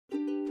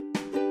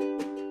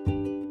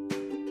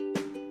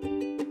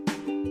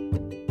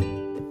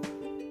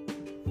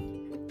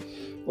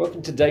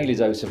Welcome to Daily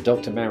Dose of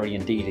Dr. Mary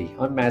and Dee Dee.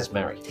 I'm Maz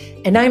Mary.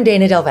 And I'm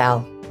Dana Del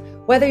Val.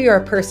 Whether you're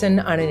a person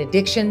on an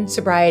addiction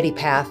sobriety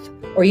path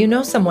or you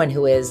know someone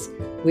who is,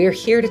 we're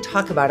here to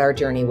talk about our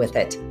journey with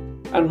it.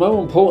 And more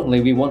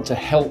importantly, we want to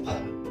help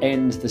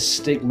end the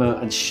stigma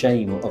and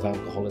shame of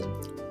alcoholism.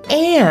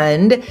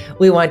 And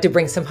we want to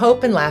bring some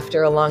hope and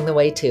laughter along the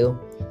way too.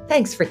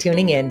 Thanks for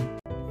tuning in.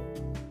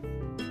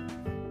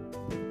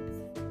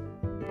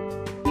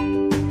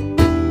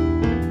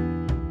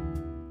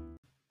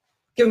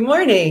 Good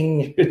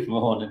morning. Good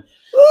morning.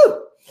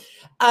 Woo!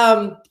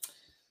 I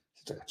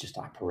just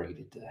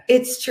operated there.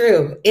 It's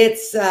true.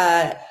 It's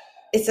a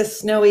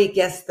snowy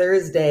guest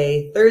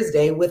Thursday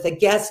with a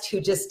guest who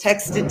just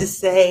texted to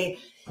say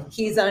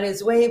he's on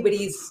his way, but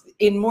he's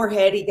in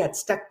Moorhead. He got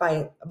stuck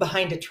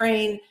behind a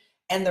train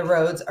and the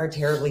roads are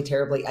terribly,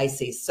 terribly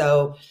icy.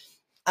 So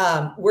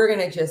we're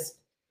going to just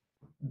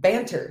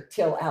banter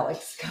till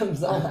Alex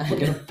comes on. We're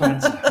going to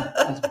banter.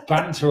 Let's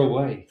banter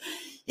away.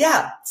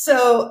 Yeah.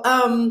 So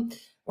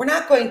we're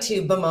not going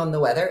to bemoan the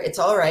weather. It's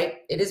all right.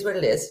 It is what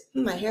it is.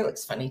 My hair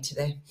looks funny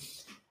today.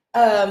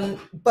 But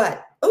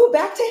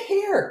back to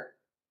hair.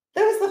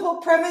 That was the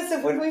whole premise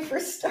of when we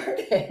first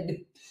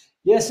started.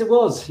 Yes, it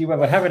was. You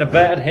were having a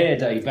bad hair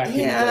day back in the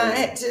day. Yeah,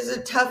 it is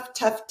a tough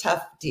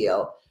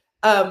deal.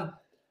 Oh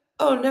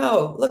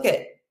no, look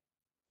at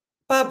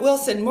Bob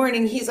Wilson.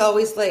 Morning. He's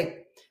always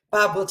late.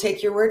 Bob, we'll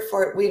take your word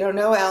for it. We don't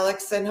know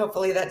Alex, and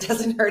hopefully that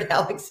doesn't hurt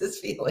Alex's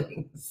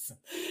feelings.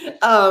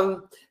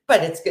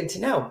 But it's good to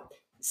know.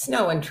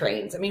 Snow and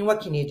trains. I mean, what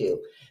can you do?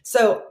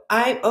 So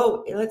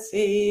let's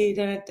see.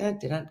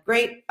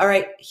 Great. All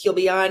right. He'll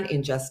be on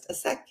in just a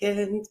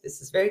second.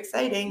 This is very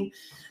exciting.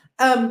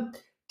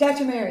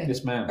 Dr. Mary.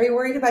 Yes, ma'am. Are you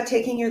worried about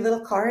taking your little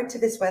car into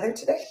this weather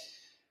today?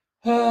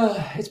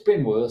 It's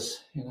been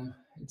worse,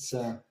 It's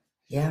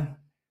yeah.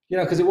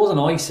 Because it wasn't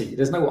icy.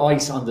 There's no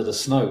ice under the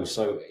snow,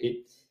 so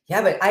it.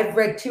 Yeah, but I've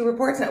read 2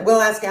 reports now.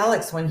 We'll ask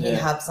Alex when he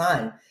hops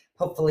on.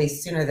 Hopefully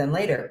sooner than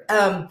later.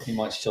 He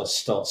might just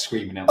start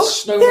screaming out,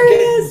 "Snow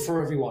again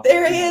for everyone."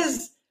 There he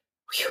is.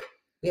 Whew.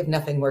 We have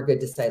nothing more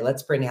good to say.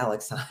 Let's bring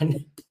Alex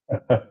on.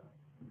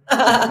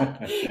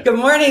 Good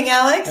morning,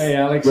 Alex. Hey,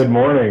 Alex. Good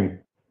morning.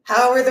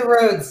 How are the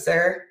roads,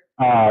 sir?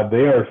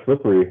 They are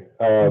slippery.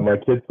 My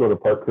kids go to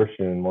Park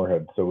Christian in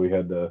Moorhead, so we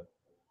had to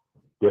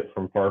get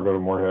from Fargo to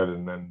Moorhead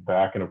and then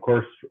back. And of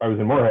course, I was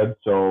in Moorhead,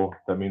 so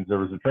that means there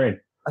was a train.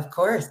 Of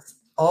course.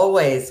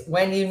 Always.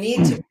 When you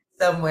need to be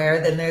somewhere,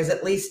 then there's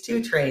at least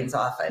 2 trains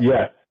often.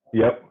 Yes.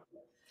 Yep.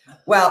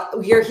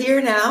 Well, you're here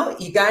now.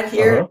 You got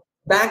here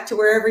back to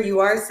wherever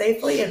you are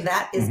safely, and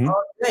that is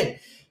all good.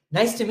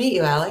 Nice to meet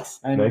you, Alex.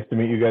 Nice to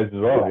meet you guys as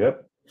well.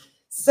 Yep.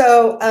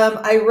 So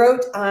I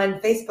wrote on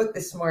Facebook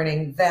this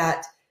morning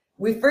that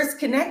we first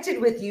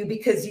connected with you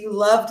because you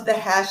loved the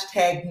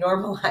hashtag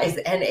normalize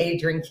NA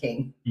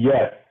drinking.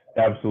 Yes,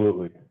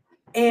 absolutely.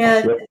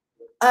 And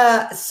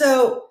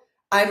so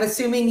I'm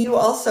assuming you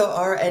also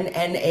are an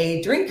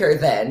NA drinker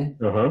then.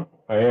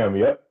 I am.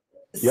 Yep.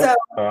 So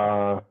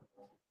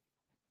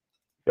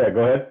yeah,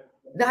 go ahead.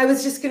 I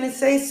was just going to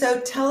say,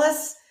 so tell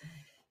us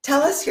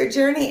your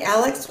journey,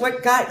 Alex.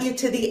 What got you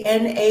to the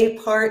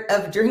NA part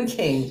of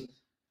drinking?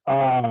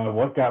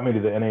 What got me to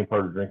the NA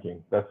part of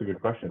drinking? That's a good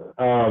question.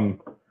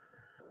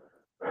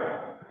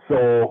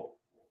 So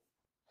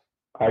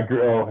I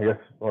grew. I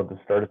guess I'll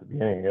just start at the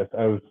beginning. I guess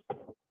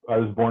I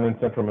was born in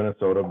central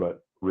Minnesota,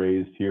 but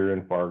raised here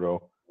in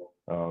Fargo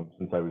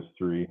since I was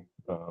 3.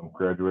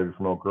 Graduated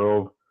from Oak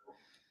Grove.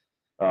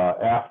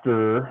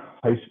 After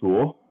high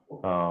school,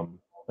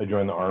 I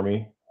joined the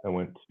Army. I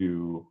went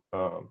to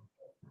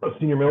a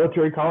senior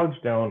military college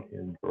down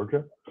in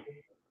Georgia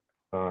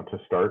to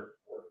start,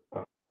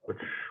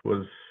 which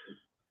was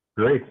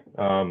great.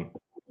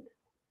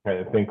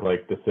 I think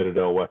like the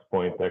Citadel, West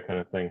Point, that kind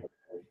of thing.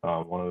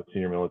 One of the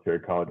senior military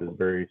colleges,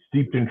 very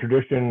steeped in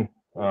tradition.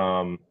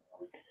 And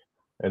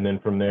then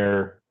from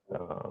there,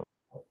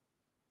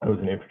 I was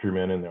an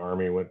infantryman in the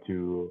Army, went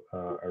to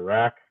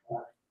Iraq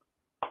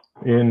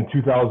in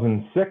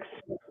 2006,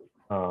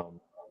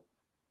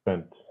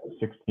 spent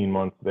 16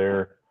 months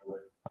there.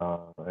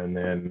 And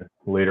then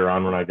later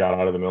on, when I got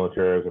out of the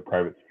military, I was a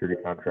private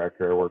security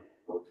contractor. I worked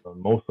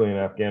mostly in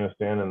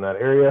Afghanistan in that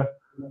area.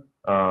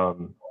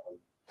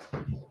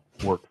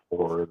 Worked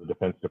for the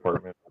Defense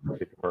Department,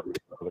 State Department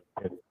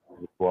as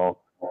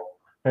well.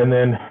 And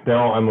then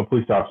now I'm a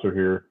police officer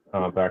here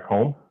back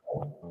home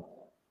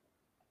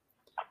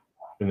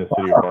in the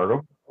city of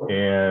Fargo.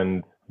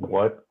 And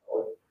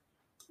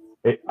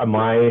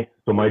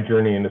my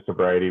journey into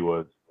sobriety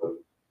was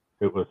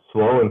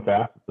slow and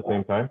fast at the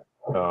same time.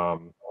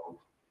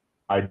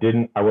 I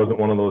wasn't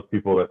one of those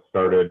people that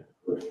started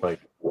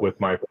like with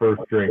my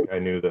first drink. I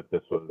knew that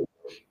this was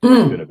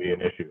going to be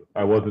an issue.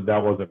 That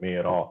wasn't me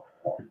at all.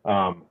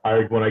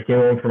 When I came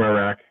home from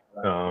Iraq,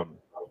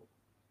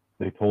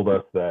 they told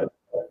us that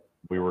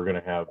we were going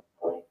to have,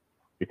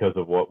 because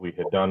of what we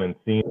had done and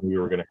seen, we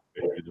were going to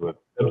have issues with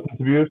substance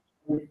abuse,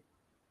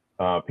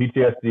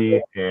 PTSD,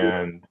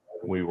 and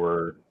we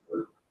were,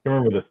 I can't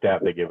remember the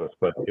stat they gave us,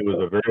 but it was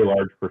a very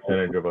large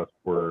percentage of us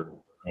were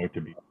going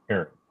to be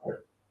parents.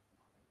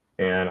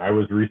 And I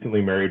was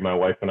recently married. My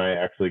wife and I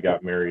actually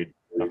got married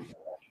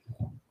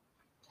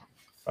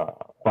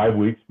 5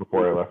 weeks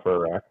before I left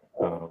for Iraq.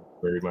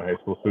 Married my high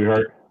school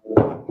sweetheart,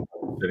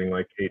 sitting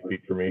like 8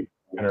 feet from me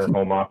in her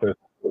home office.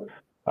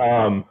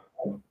 And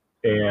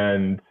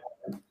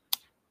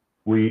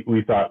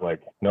we thought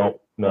like,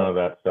 nope, none of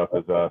that stuff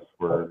is us.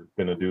 We're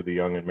gonna do the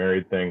young and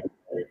married thing.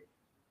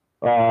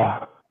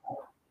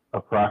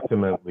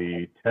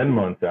 Approximately 10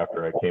 months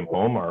after I came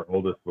home, our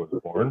oldest was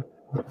born,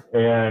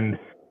 and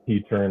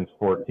he turns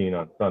 14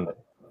 on Sunday.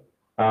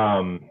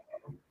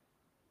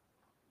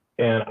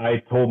 And I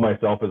told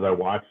myself, as I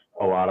watched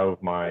a lot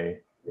of my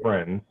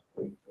friends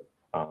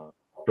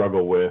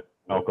struggle with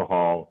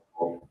alcohol,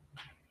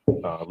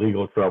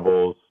 legal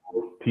troubles,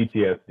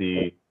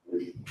 PTSD,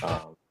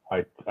 I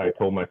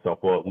told myself,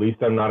 well, at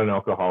least I'm not an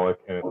alcoholic,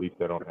 and at least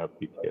I don't have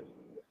PTSD.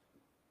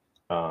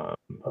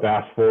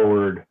 Fast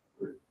forward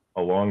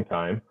a long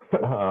time,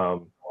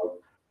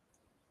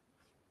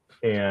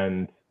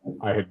 and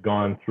I had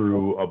gone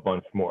through a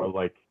bunch more.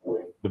 Like,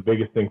 the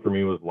biggest thing for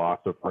me was loss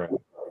of friends.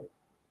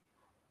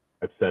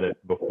 I've said it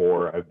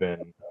before, I've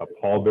been a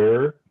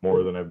pallbearer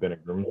more than I've been a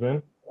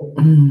groomsman.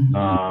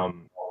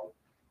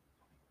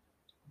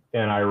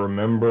 And I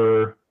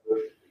remember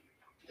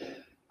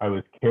I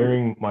was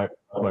carrying my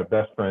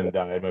best friend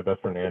died. My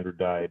best friend Andrew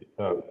died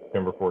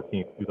September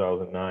 14th,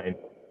 2009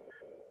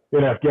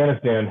 in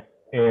Afghanistan.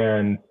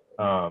 And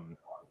I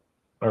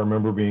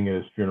remember being at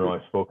his funeral. I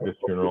spoke at his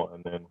funeral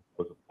and then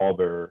was a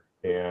pallbearer.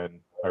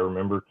 And I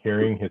remember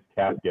carrying his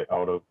casket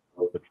out of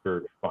the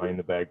church behind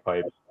the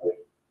bagpipes.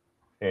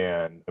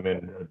 And I'm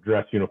in a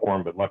dress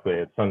uniform, but luckily I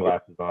had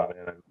sunglasses on,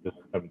 and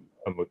I'm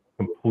a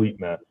complete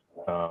mess.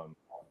 And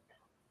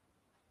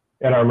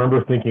I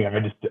remember thinking, I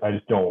just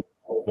don't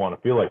want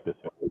to feel like this.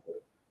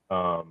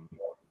 I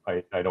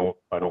don't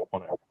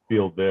want to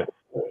feel this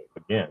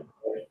again.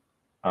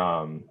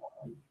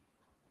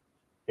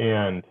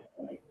 And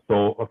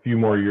so a few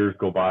more years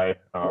go by.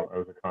 I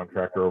was a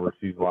contractor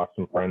overseas, lost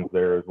some friends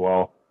there as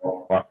well.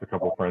 Lost a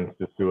couple friends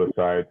to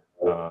suicide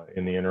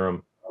in the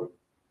interim.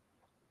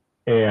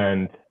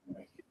 And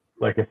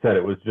like I said,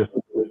 it was just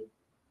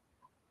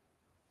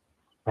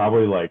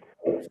probably like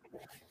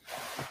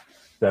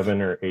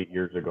 7 or 8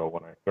 years ago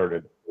when I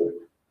started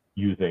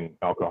using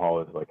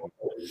alcohol as like,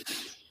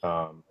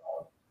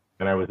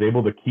 and I was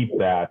able to keep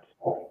that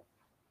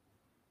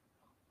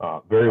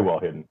very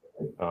well hidden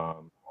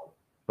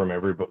from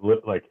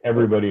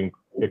everybody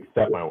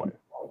except my wife.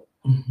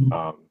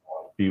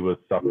 She was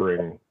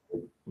suffering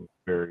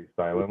very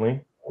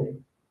silently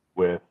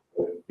with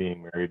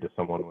being married to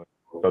someone with a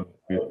substance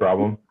abuse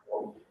problem.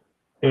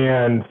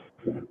 And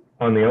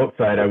on the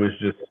outside, I was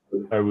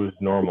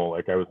normal.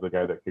 Like, I was the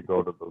guy that could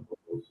go to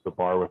the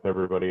bar with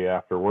everybody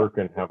after work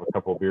and have a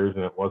couple beers,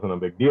 and it wasn't a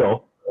big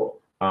deal.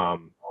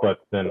 But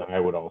then I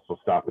would also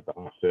stop at the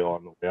hostel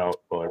on the way out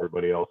while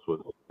everybody else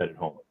was headed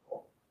home.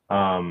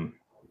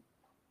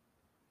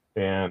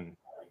 And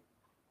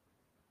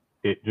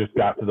it just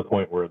got to the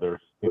point where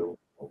there's so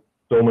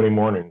many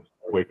mornings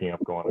waking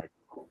up going, I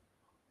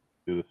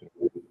do this,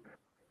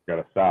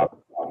 gotta stop.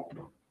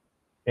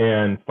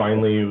 And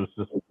finally, it was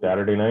just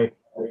Saturday night,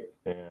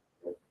 and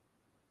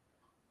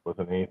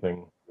wasn't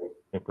anything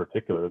in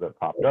particular that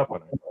popped up,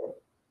 and I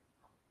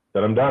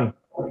said, I'm done.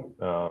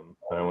 And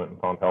I went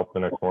and found help the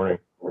next morning.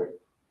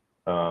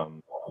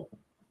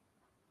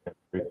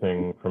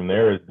 Everything from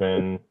there has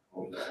been,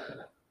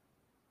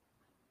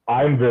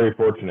 I'm very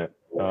fortunate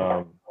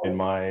in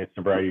my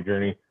sobriety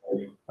journey.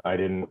 I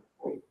didn't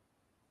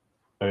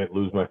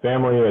lose my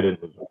family. I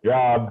didn't lose my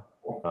job.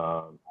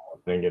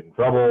 Didn't get in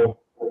trouble.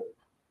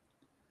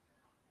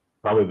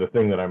 Probably the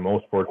thing that I'm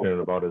most fortunate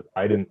about is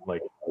I didn't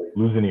like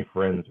lose any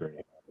friends or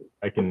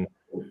anything.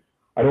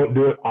 I don't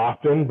do it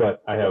often,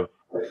 but I have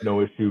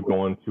no issue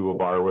going to a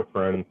bar with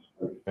friends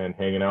and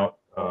hanging out,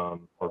 or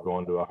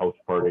going to a house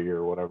party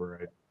or whatever.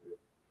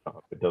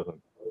 It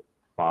doesn't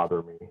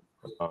bother me.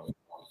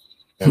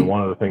 And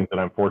one of the things that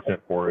I'm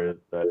fortunate for is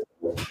that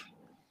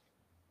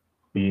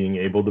being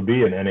able to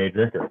be an NA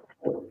drinker.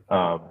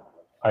 I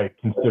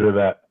consider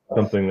that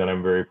something that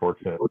I'm very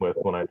fortunate with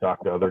when I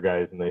talk to other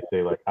guys and they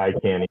say, like, I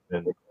can't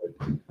even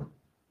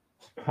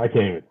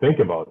think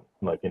about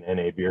like an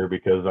NA beer,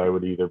 because I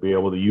would either be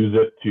able to use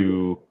it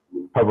to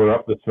cover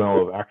up the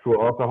smell of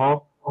actual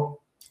alcohol,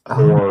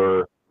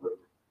 or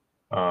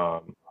I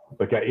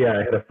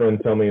had a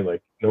friend tell me,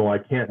 like, no, I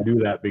can't do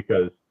that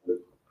because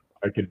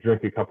I could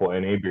drink a couple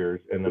NA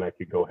beers and then I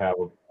could go have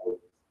a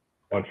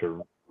bunch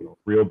of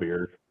real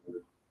beers,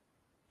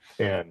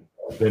 and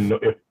then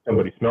if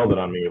somebody smelled it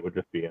on me, it would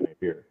just be NA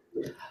beer.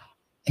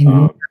 I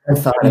never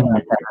thought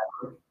about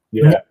that.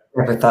 Yeah.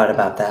 Never thought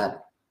about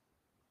that.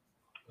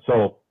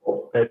 So,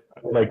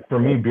 like, for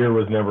me, beer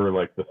was never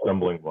like the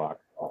stumbling block.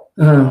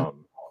 The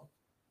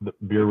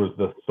beer was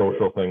the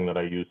social thing that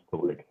I used to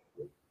like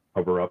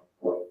cover up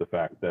the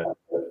fact that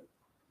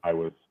I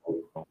was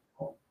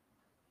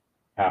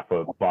half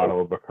a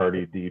bottle of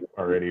Bacardi deep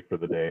already for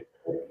the day.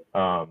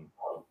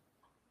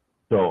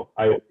 So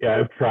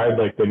I've tried,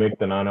 like, they make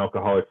the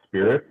non-alcoholic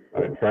spirit.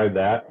 I tried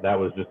that. That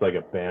was just like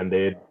a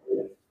Band-Aid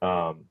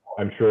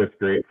I'm sure it's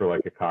great for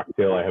like a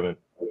cocktail.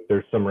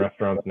 There's some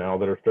restaurants now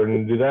that are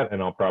starting to do that,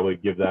 and I'll probably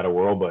give that a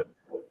whirl. But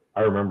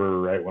I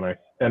remember right when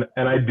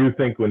and I do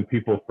think when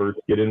people first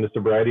get into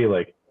sobriety,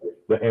 like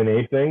the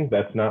NA thing,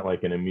 that's not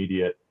like an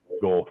immediate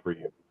goal for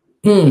you,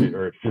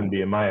 or it shouldn't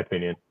be, in my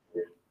opinion.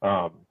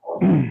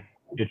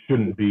 It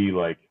shouldn't be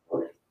like,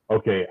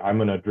 okay, I'm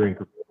going to drink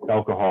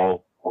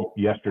alcohol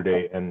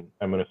yesterday and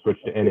I'm going to switch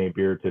to NA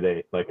beer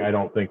today. Like, I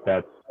think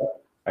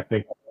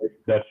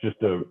that's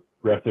just a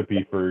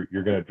recipe for,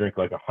 you're going to drink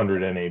like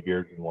 100 NA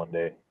beers in one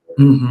day.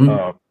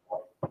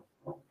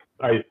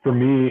 For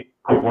me,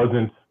 it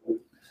wasn't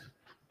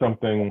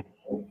something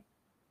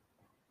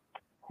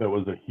that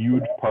was a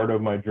huge part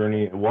of my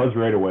journey. It was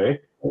right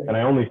away. And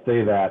I only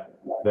say that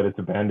it's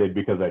a Band-Aid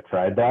because I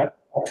tried that.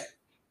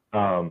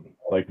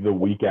 Like the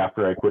week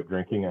after I quit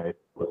drinking, I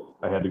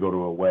had to go to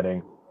a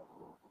wedding,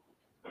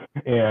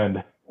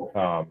 and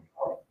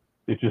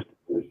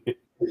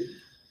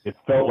it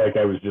felt like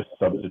I was just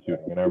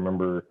substituting. And I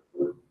remember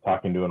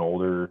talking to an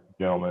older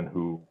gentleman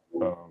who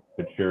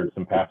had shared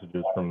some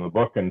passages from the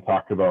book and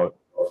talked about,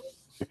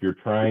 if you're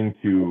trying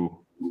to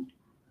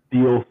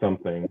steal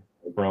something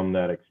from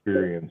that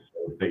experience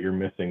that you're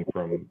missing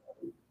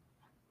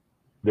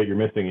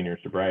in your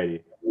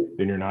sobriety,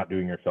 then you're not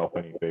doing yourself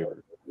any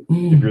favors.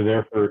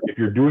 If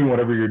you're doing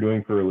whatever you're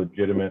doing for a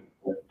legitimate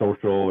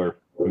social or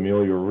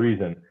familial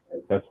reason,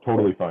 that's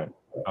totally fine.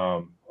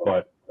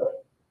 But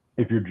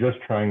if you're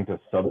just trying to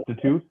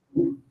substitute,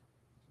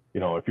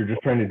 if you're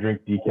just trying to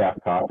drink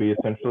decaf coffee,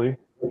 essentially,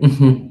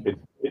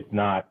 it's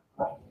not,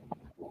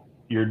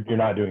 you're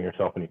not doing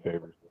yourself any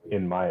favors,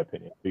 in my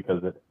opinion,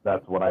 because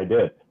that's what I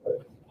did.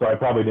 So I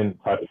probably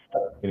didn't touch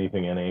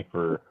anything NA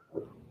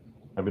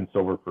I've been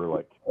sober for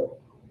like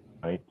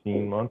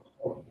 19 months.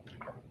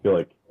 I feel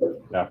like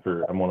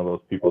I'm one of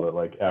those people that,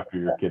 like, after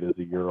your kid is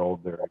a year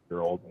old, they're a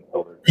year old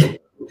until they're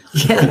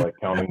so, like,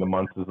 counting the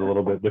months is a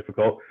little bit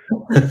difficult.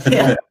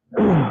 Yeah.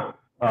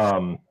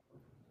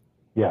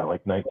 Yeah,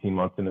 like 19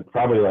 months, and it's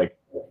probably like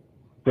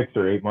 6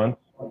 or 8 months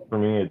for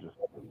me. It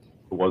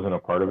wasn't a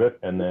part of it.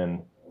 And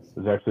then it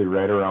was actually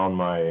right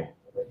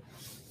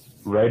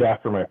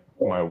after my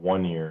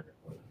 1 year,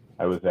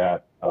 I was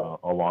at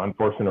a law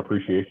enforcement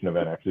appreciation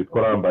event, actually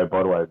put on by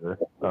Budweiser.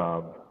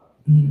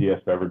 DS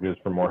Beverages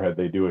from Moorhead,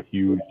 they do a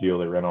huge deal.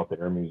 They rent out the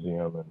Air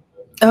Museum, and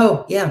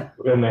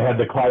and they had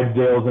the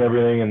Clydesdales and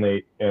everything, and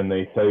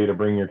they tell you to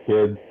bring your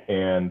kids,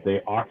 and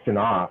they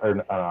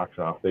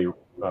they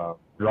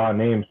draw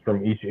names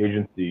from each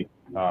agency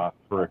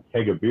for a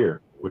keg of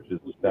beer, which is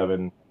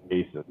 7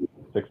 cases,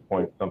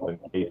 6-point-something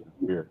cases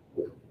of beer.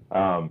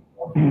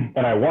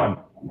 And I won.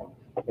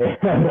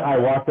 And I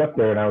walked up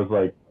there and I was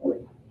like,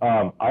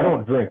 I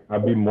don't drink.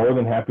 I'd be more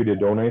than happy to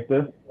donate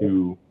this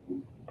to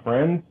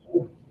friends.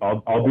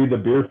 I'll be the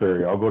beer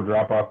fairy. I'll go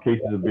drop off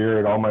cases of beer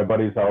at all my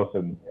buddies' house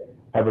and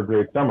have a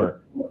great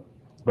summer.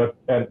 But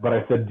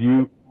I said,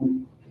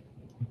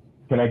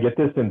 can I get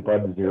this in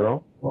Bud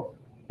Zero?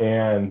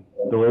 And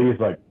the lady's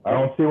like, I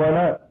don't see why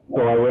not.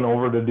 So I went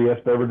over to DS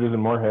Beverages in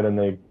Moorhead, and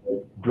they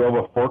drove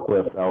a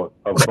forklift out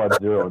of Bud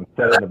Zero and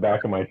set it in the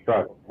back of my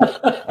truck.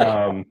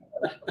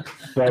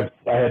 So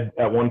I had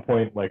at one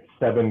point like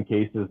 7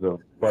 cases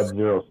of Bud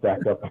Zero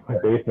stacked up in my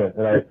basement,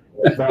 and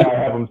now I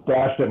have them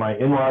stashed at my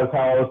in-laws'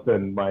 house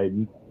and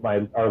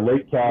our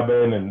lake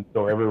cabin, and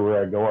so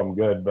everywhere I go I'm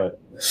good. But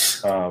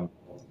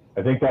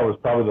I think that was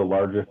probably the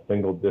largest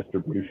single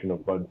distribution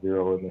of Bud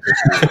Zero in the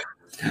history of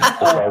the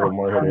Chicago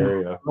Moorhead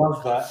area.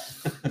 Love that.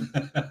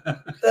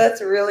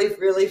 That's really,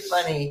 really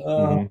funny.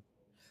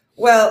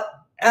 Well,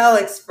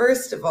 Alex,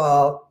 first of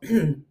all,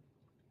 and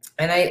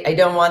I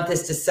don't want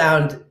this to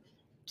sound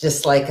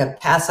just like a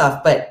pass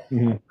off, but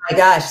my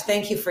gosh,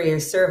 thank you for your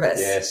service.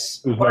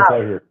 Yes, it was my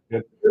pleasure.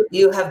 Yep.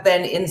 You have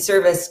been in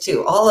service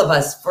to all of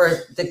us for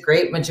the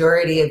great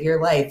majority of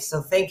your life.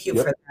 So thank you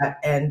for that.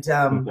 And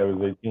since I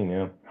was 18,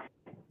 yeah.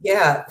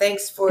 Yeah,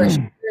 thanks for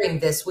sharing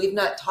this. We've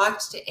not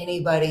talked to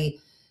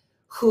anybody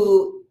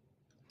who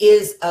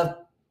is a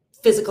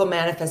physical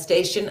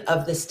manifestation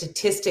of the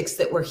statistics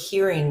that we're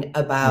hearing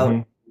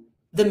about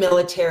the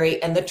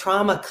military and the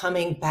trauma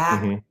coming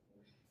back.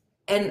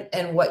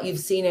 And what you've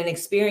seen and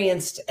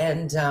experienced,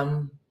 and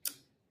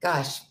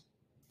gosh,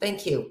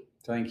 thank you.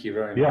 Thank you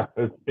very much.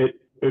 Yeah,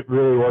 it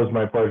really was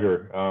my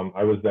pleasure.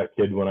 I was that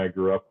kid when I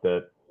grew up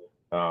that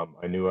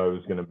I knew I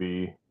was going to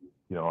be,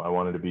 I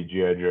wanted to be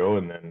G.I. Joe,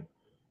 and then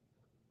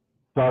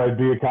thought I'd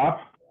be a cop,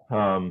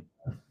 and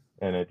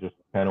it just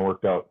kind of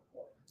worked out.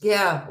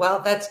 Yeah, well,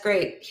 that's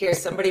great. Here,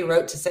 somebody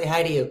wrote to say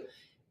hi to you,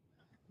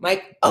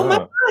 Mike. Oh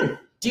my God,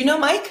 do you know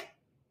Mike?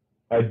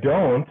 I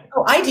don't.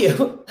 Oh, I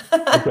do.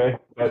 Okay.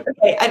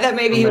 Okay, I thought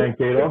maybe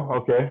Mankato.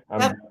 Okay.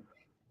 I'm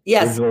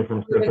originally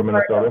from Central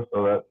Minnesota,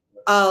 so that.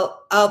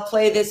 I'll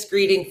play this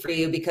greeting for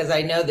you because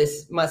I know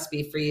this must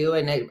be for you,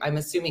 and I'm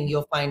assuming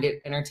you'll find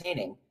it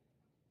entertaining.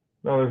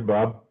 No, there's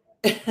Bob.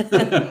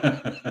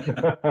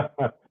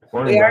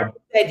 Morning, we already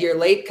said you're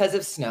late because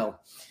of snow.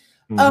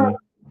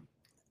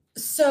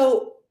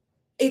 So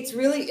it's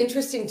really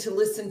interesting to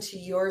listen to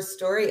your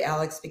story,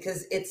 Alex,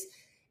 because it's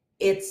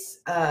it's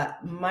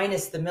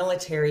minus the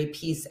military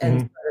piece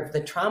and sort of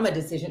the trauma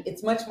decision.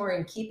 It's much more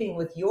in keeping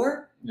with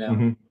your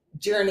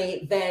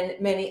journey than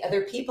many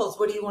other people's.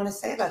 What do you want to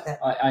say about that?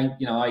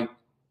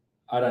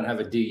 I don't have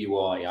a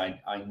DUI.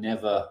 I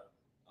never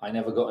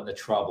got into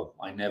trouble.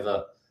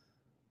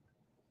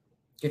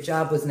 Your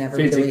job was never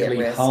physically really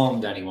at risk.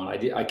 harmed anyone.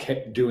 I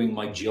kept doing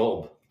my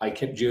job. I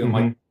kept doing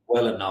my job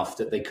well enough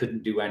that they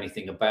couldn't do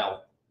anything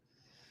about.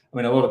 I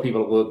mean, a lot of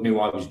people at work knew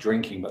I was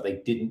drinking, but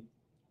they didn't.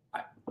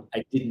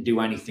 I didn't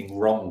do anything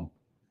wrong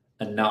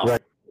enough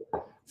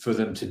for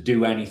them to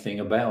do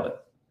anything about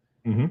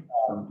it.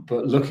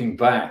 But looking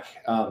back,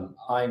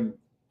 I'm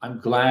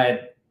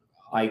glad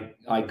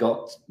I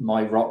got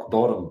my rock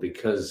bottom,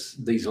 because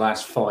these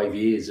last 5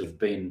 years have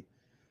been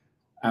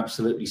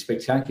absolutely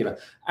spectacular.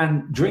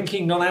 And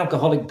drinking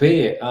non-alcoholic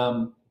beer,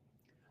 I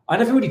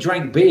never really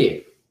drank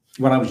beer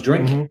when I was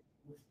drinking.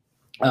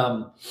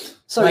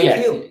 So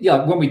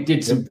yeah, when we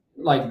did some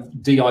like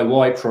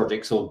DIY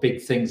projects or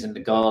big things in the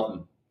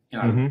garden, you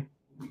know,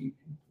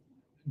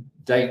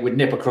 they would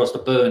nip across to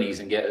Bernie's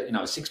and get, you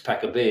know, a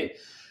 6-pack of beer,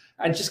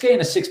 and just getting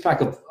a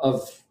 6-pack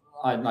of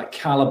like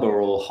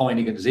Caliber or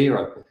Heineken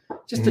Zero,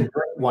 just to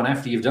drink one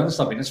after you've done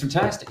something. That's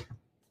fantastic.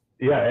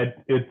 Yeah,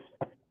 it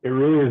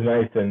really is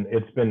nice, and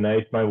it's been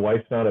nice. My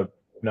wife's not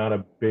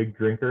a big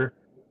drinker.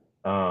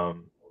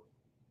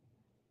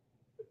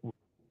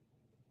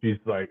 She's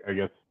like, I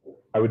guess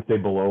I would say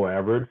below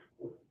average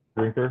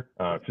drinker.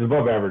 She's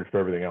above average for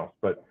everything else,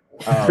 but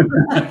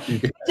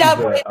she's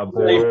a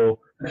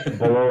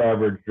below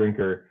average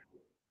drinker.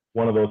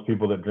 One of those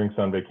people that drinks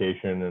on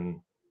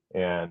vacation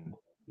and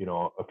you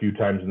know, a few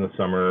times in the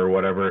summer or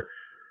whatever.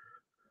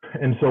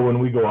 And so when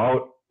we go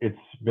out, it's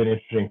been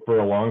interesting for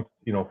a long,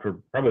 you know, for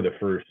probably the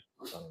first,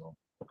 I don't know,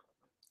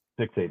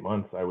 6-8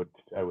 months, I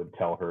would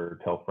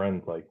tell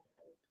friends, like,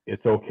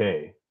 it's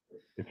okay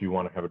if you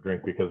want to have a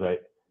drink, because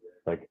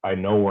I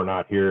know we're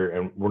not here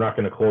and we're not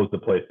going to close the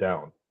place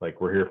down.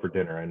 Like, we're here for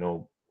dinner. I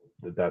know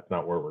that that's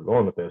not where we're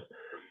going with this.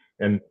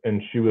 And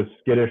she was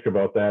skittish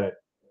about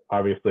that,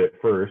 obviously at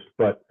first,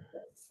 but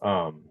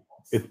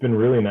it's been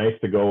really nice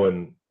to go,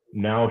 and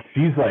now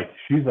she's like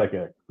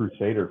a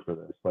crusader for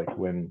this. Like,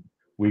 when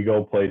we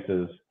go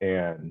places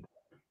and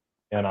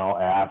I'll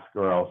ask,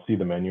 or I'll see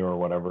the menu or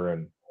whatever,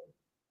 and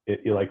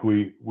like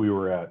we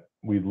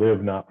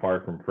live not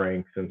far from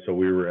Frank's, and so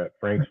we were at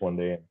Frank's one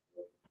day,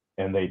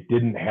 and they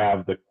didn't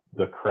have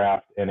the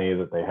craft NA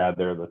that they had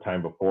there the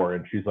time before,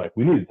 and she's like,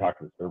 we need to talk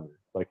to the server.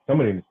 Like,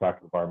 somebody needs to talk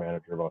to the bar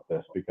manager about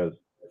this, because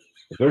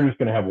if they're just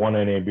going to have one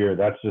NA beer,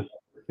 that's just,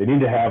 they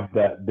need to have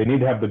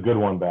the good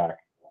one back.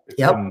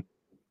 Yep. And,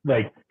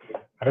 like,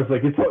 I was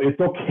like, it's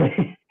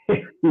okay.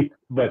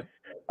 But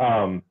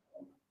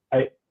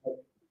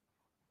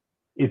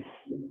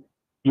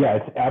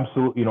it's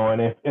absolutely, you know,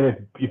 and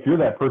if you're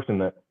that person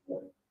that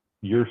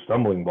your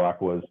stumbling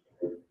block was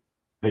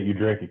that you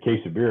drank a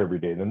case of beer every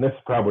day, then this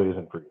probably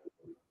isn't for you.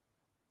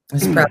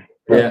 It's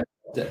probably,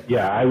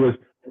 yeah. I was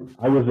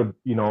a,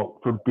 you know,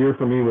 for beer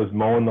for me was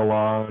mowing the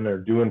lawn or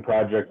doing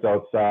projects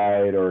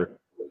outside, or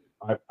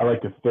I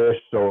like to fish,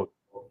 so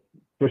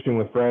fishing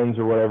with friends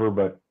or whatever,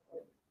 but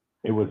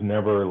it was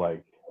never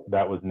like,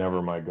 that was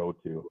never my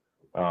go-to.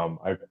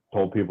 I've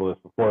told people this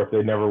before, if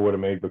they never would have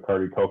made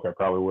Bacardi Coke, I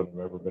probably wouldn't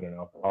have ever been an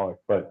alcoholic,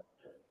 but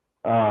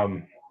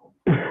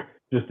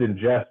just in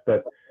jest.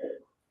 But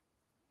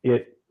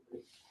it's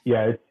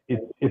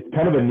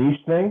kind of a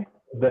niche thing,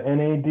 the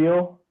NA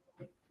deal,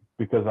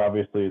 because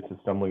obviously it's a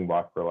stumbling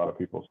block for a lot of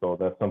people. So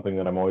that's something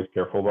that I'm always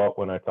careful about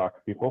when I talk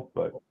to people,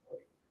 but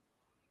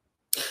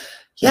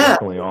yeah,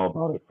 definitely all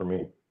about it for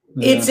me.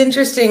 It's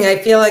interesting. I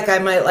feel like I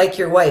might like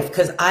your wife,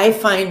 because I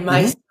find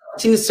myself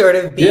too sort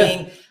of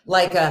being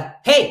like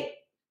hey,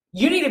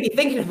 you need to be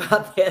thinking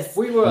about this.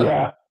 We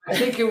were, I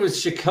think it was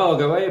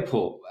Chicago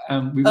Airport.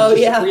 We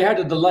had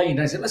a delay,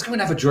 and I said, let's go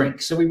and have a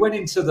drink. So we went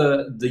into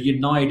the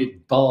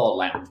United Bar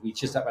Lounge. We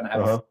just happened to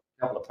have a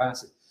couple of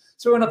passes.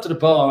 So we went up to the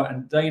bar,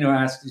 and Dana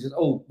asked, he said,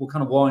 oh, what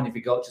kind of wine have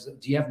you got? She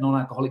said, do you have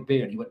non-alcoholic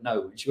beer? And he went,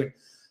 no. And she went,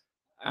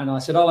 and I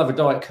said, I'll have a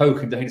Diet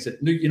Coke. And Dana said,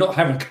 no, you're not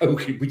having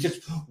Coke. We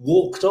just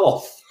walked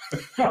off.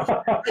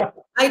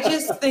 I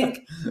just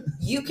think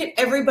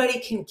everybody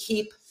can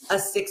keep a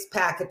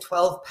 6-pack, a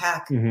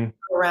 12-pack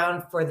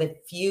around for the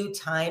few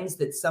times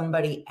that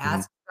somebody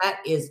asks. That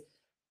is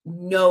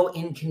no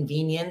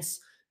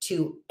inconvenience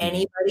to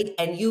anybody.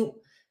 And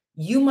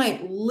you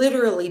might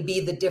literally be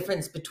the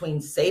difference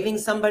between saving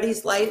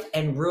somebody's life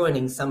and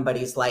ruining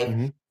somebody's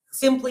life,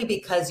 simply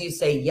because you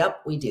say,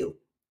 yep, we do.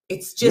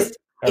 It's just,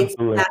 it's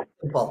that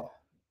simple.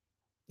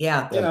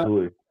 Yeah.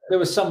 Absolutely. There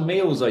were some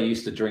meals I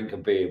used to drink a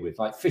beer with,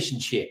 like fish and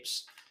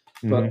chips.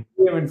 But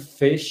beer and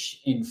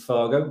fish in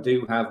Fargo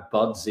do have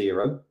Bud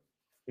Zero.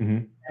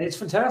 And it's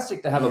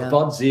fantastic to have a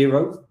Bud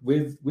Zero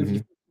with your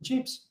fish and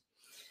chips.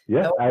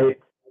 Yeah,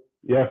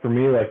 for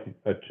me, like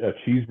a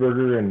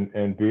cheeseburger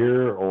and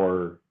beer,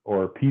 or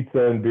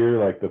pizza and beer,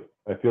 like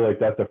I feel like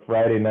that's a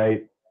Friday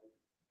night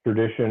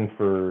tradition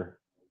for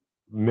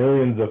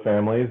millions of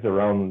families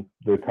around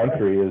the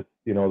country, is,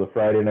 you know, the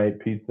Friday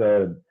night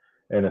pizza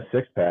and a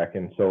 6-pack.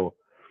 And so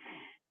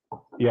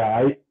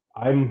yeah,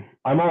 I'm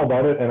all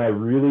about it, and I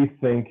really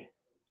think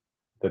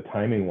the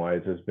timing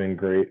wise has been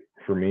great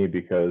for me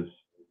because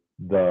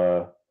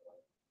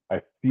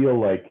I feel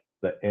like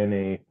the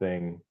NA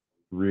thing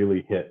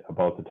really hit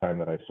about the time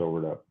that I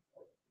sobered up.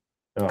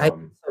 I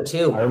think so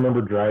too. I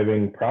remember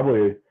driving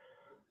probably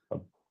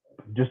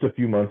just a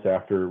few months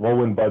after, well,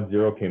 when Bud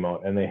Zero came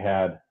out, and they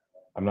had,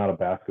 I'm not a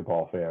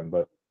basketball fan,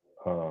 but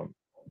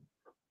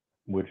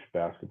which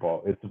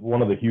basketball? It's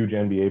one of the huge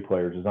NBA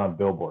players is on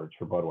billboards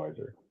for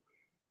Budweiser.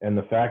 And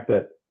the fact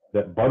that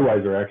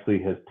Budweiser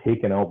actually has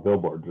taken out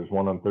billboards. There's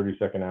one on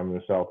 32nd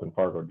Avenue South in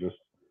Fargo, just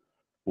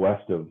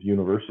west of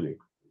University,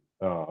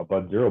 a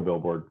Bud Zero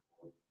billboard.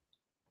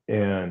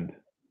 And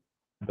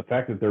the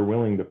fact that they're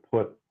willing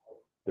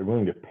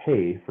to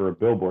pay for a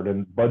billboard,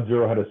 and Bud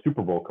Zero had a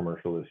Super Bowl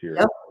commercial this year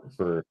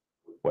for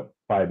what,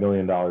 $5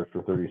 million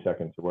for 30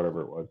 seconds or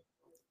whatever it was.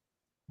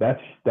 That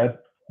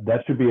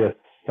should be a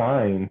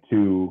sign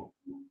to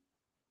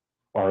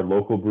our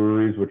local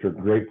breweries, which are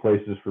great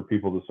places for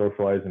people to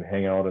socialize and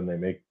hang out, and they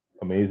make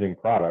amazing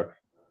products.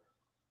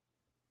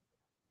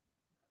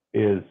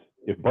 Is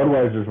if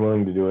Budweiser is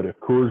willing to do it, if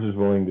Coors is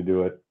willing to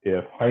do it,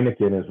 if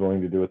Heineken is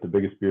willing to do it, the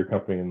biggest beer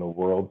company in the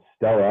world,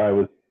 Stella, I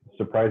was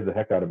surprised the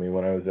heck out of me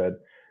when I was at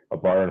a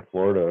bar in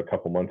Florida a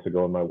couple months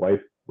ago, and my wife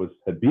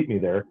had beat me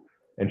there,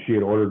 and she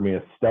had ordered me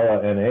a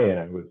Stella NA, and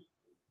I was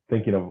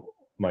thinking of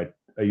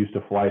I used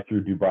to fly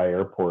through Dubai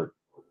Airport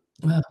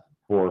 4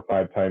 or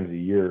 5 times a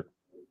year,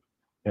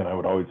 and I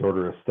would always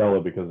order a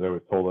Stella because they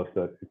always told us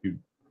that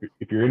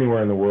if you're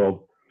anywhere in the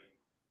world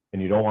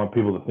and you don't want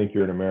people to think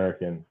you're an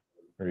American,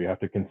 or you have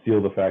to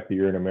conceal the fact that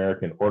you're an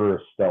American, order a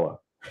Stella.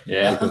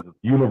 Yeah. Because it's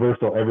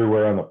universal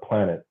everywhere on the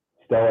planet,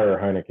 Stella or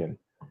Heineken.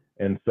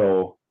 And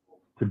so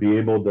to be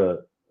able to,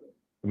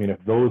 I mean, if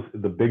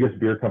the biggest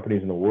beer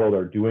companies in the world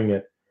are doing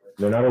it,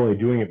 they're not only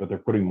doing it, but they're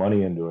putting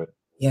money into it.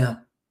 Yeah.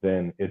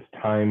 Then it's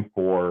time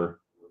for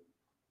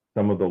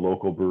some of the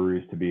local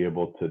breweries to be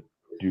able to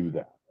do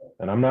that.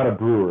 And I'm not a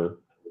brewer.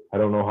 I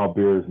don't know how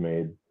beer is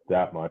made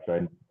that much. I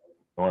know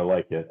I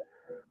like it.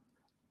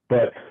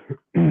 But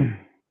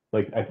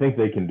I think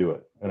they can do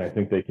it. And I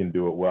think they can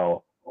do it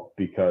well,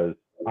 because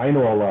I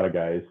know a lot of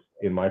guys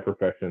in my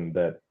profession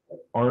that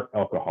aren't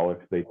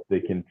alcoholics. They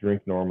can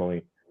drink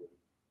normally,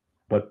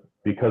 but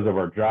because of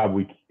our job,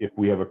 if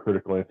we have a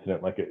critical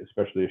incident, like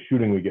especially a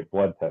shooting, we get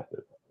blood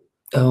tested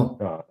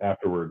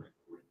afterwards.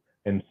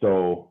 And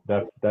so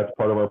that's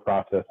part of our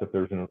process. If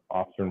there's an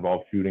officer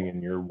involved shooting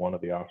and you're one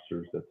of the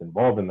officers that's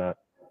involved in that,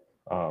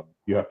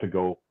 you have to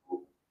go.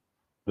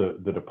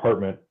 The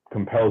department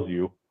compels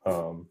you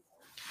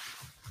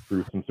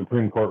through some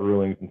Supreme Court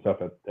rulings and stuff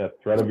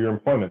at threat of your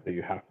employment that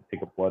you have to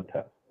take a blood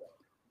test.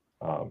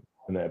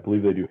 And I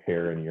believe they do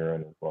hair and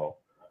urine as well.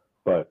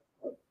 But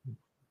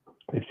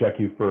they check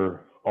you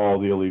for all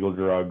the illegal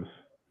drugs,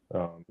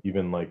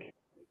 even like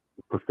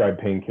prescribed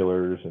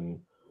painkillers and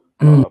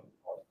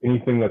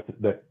anything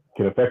that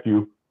can affect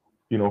you,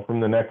 from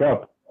the neck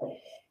up.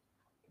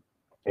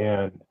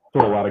 And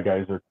so a lot of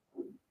guys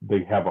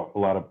a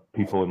lot of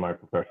people in my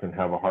profession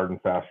have a hard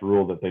and fast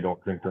rule that they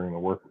don't drink during the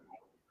work.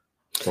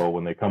 So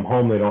when they come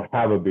home, they don't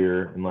have a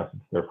beer unless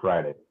it's their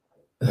Friday.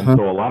 And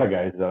so a lot of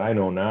guys that I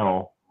know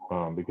now,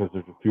 because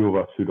there's a few of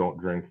us who don't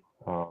drink,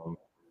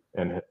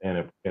 and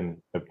have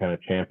kind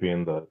of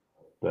championed the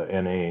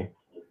NA.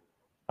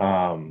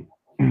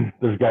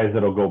 There's guys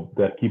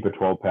that keep a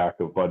 12-pack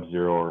of Bud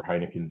Zero or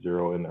Heineken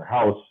Zero in their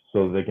house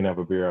so they can have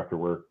a beer after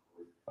work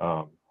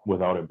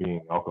without it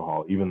being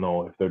alcohol, even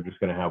though if they're just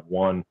going to have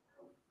one,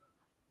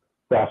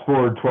 fast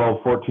forward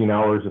 12, 14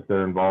 hours, if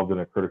they're involved in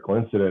a critical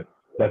incident,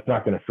 that's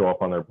not going to show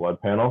up on their blood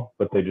panel,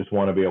 but they just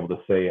want to be able to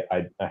say,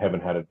 I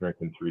haven't had a drink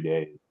in 3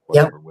 days,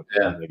 whatever, when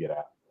they get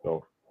asked.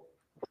 So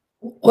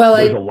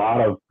there's a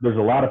lot of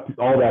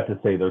all that to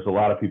say, there's a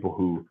lot of people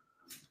who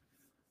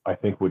I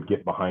think would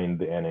get behind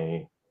the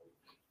NA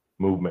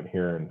movement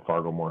here in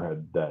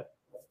Fargo-Moorhead that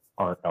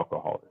aren't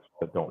alcoholics,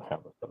 that don't have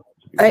a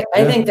substance abuse.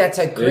 I think that's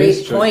a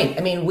great point.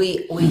 I mean,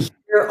 we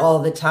hear all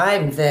the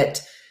time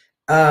that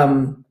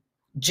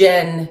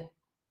Gen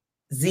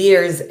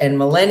Zers and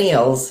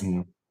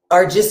millennials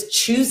are just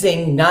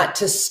choosing not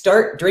to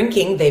start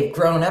drinking. They've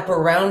grown up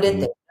around it.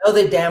 They know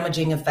the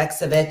damaging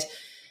effects of it.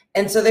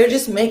 And so they're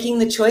just making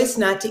the choice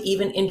not to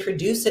even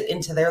introduce it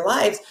into their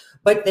lives,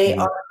 but they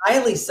are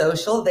highly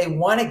social. They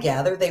want to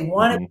gather. They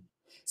want to be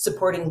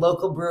supporting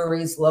local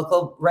breweries,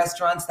 local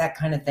restaurants, that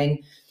kind of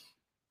thing.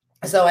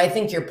 So I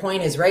think your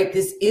point is right.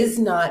 This is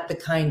not the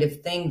kind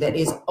of thing that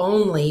is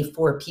only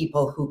for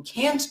people who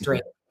can't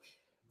drink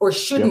or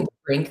shouldn't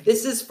drink.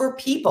 This is for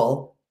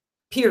people,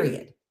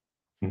 period.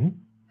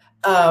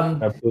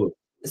 Absolutely.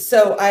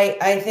 So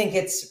I think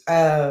it's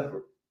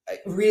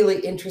really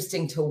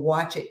interesting to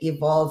watch it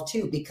evolve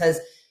too, because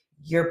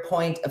your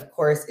point, of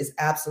course, is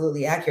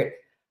absolutely accurate.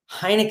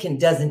 Heineken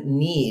doesn't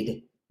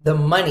need the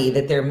money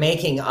that they're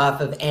making off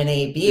of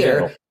NA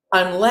beer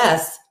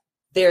unless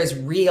there's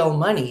real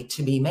money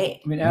to be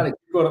made. I mean, Alex,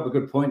 you brought up a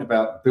good point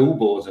about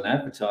billboards and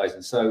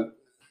advertising. So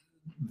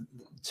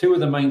 2 of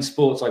the main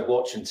sports I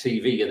watch on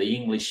TV are the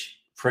English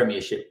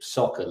Premiership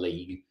Soccer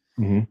League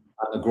Mhm.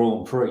 and the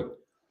Grand Prix.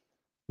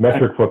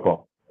 Metric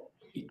football.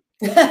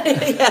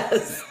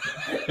 Yes.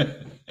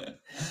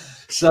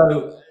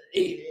 So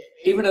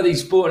even though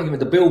these sporting,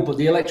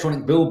 the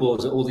electronic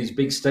billboards at all these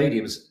big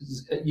stadiums,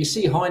 you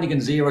see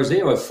Heineken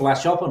 00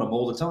 flash up on them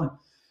all the time.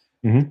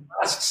 Mhm.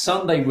 Last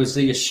Sunday was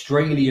the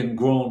Australian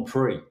Grand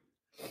Prix,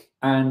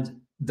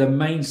 and the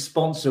main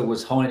sponsor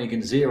was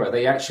Heineken 0.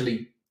 They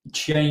actually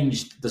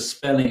changed the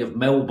spelling of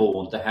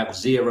Melbourne to have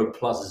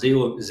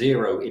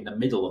 0+0 in the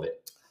middle of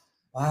it.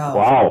 Wow.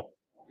 Wow.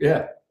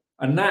 Yeah,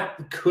 and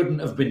that couldn't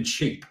have been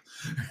cheap.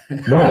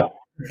 No.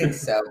 I think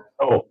so.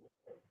 Oh.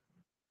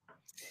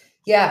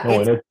 Yeah.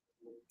 No,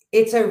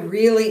 It's a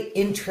really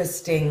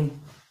interesting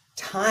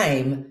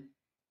time.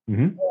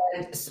 Mhm.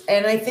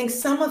 And I think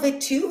some of it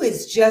too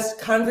is just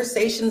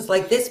conversations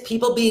like this,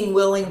 people being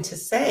willing to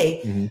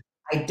say, Mhm.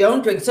 I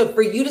don't drink. So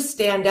for you to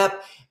stand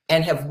up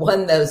and have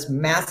won those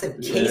massive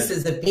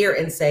cases of beer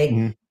and say,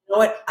 Mhm. you know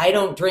what, I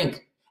don't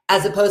drink,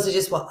 as opposed to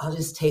just, well, I'll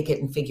just take it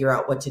and figure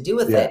out what to do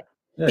with Yeah. it.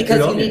 Yeah, Because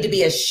good you on need to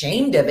be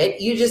ashamed of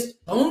it. You just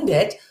owned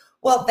it.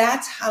 Well,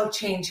 that's how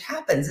change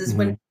happens, is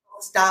when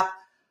people stop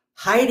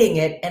hiding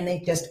it and they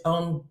just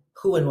own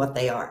who and what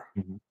they are.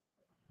 Mhm.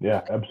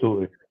 Yeah,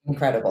 absolutely.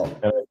 Incredible.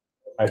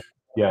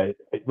 Yeah,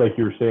 like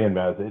you were saying,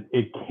 Baz,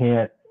 it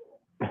can't.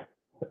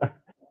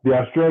 The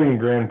Australian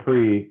Grand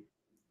Prix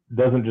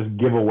doesn't just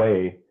give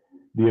away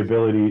the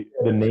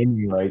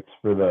naming rights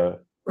for the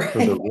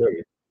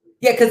race.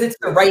 Yeah, because it's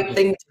the right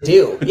thing to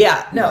do.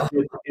 Yeah, no.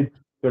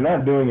 They're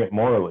not doing it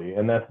morally,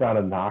 and that's not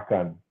a knock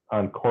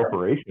on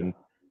corporations.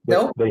 But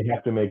No. they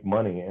have to make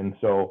money, and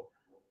so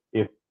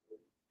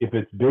if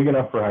it's big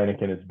enough for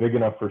Heineken, it's big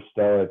enough for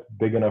Stella, it's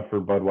big enough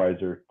for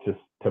Budweiser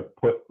to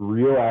put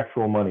real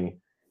actual money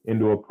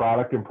into a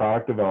product and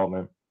product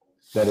development,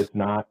 that it's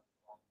not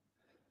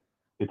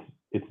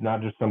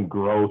just some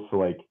gross,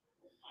 like,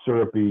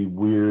 syrupy,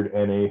 weird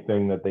NA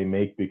thing that they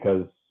make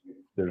because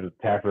there's a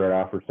tax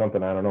write-off or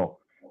something, I don't know.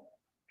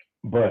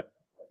 But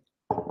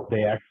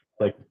they actually,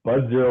 like,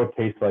 Bud Zero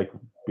tastes like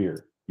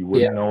beer. You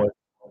wouldn't know it.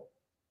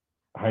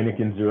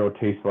 Heineken Zero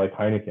tastes like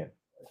Heineken.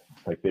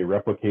 Like, they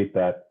replicate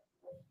that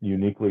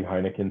uniquely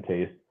Heineken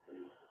taste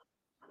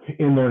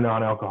in their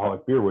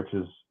non-alcoholic beer, which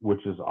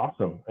is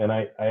awesome. And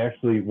I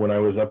actually, when I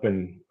was up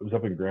in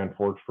Grand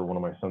Forks for one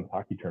of my son's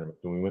hockey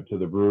tournaments, and we went to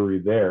the brewery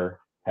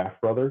there, Half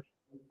Brothers.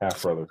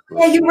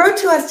 Yeah, you wrote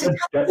to us to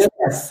tell us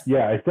this.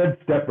 Yeah, I said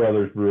Step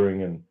Brothers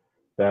Brewing, and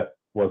that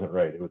wasn't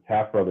right. It was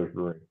Half Brothers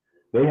Brewing.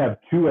 They have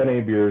 2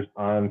 NA beers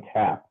on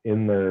tap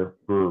in their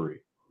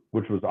brewery,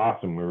 which was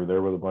awesome. We were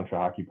there with a bunch of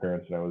hockey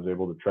parents, and I was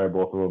able to try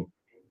both of them.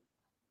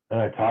 And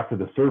I talked to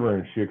the server,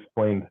 and she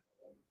explained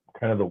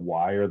kind of the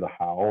why or the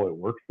how it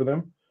works for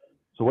them.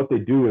 So what they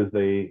do is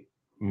they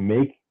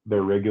make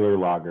their regular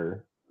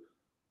lager,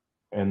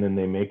 and then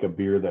they make a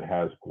beer that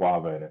has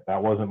guava in it.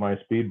 That wasn't my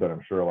speed, but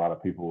I'm sure a lot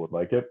of people would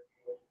like it.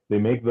 They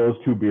make those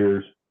 2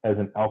 beers as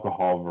an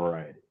alcohol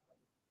variety.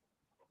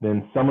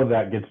 Then some of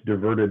that gets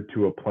diverted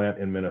to a plant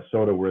in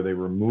Minnesota where they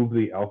remove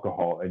the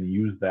alcohol and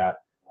use that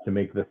to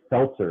make the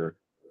seltzer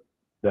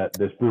that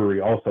this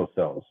brewery also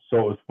sells. So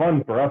it was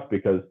fun for us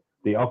because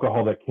the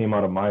alcohol that came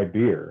out of my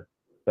beer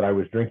that I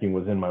was drinking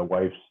was in my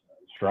wife's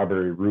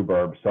strawberry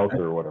rhubarb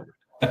seltzer or whatever.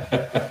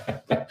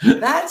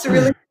 That's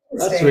really interesting.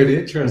 That's really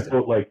interesting.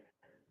 So, like,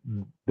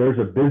 there's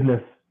a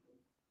business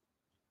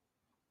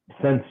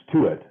sense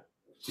to it.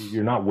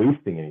 You're not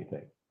wasting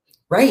anything,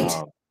 right?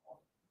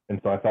 And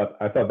so I thought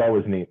that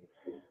was neat.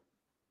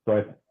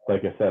 So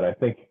like I said, I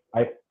think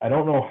I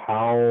don't know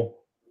how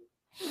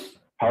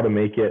to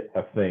make it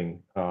a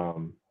thing,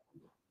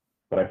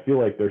 but I feel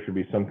like there should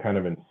be some kind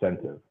of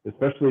incentive,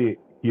 especially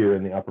here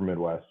in the Upper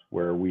Midwest,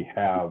 where we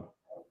have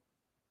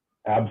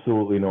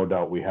absolutely no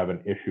doubt we have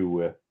an issue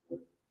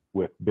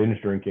with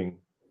binge drinking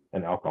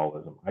and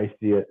alcoholism. I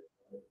see it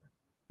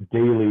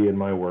daily in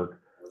my work.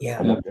 Yeah.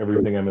 Almost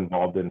everything I'm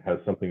involved in has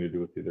something to do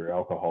with either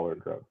alcohol or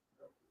drugs.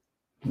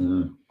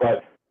 Mm.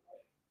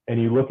 And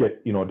you look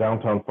at,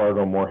 downtown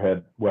Fargo,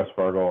 Moorhead, West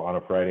Fargo on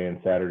a Friday and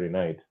Saturday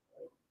night,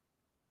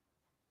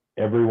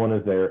 everyone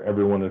is there,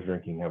 everyone is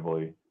drinking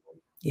heavily.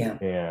 Yeah.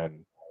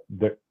 And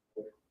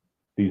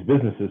these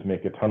businesses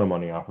make a ton of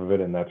money off of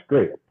it, and that's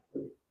great.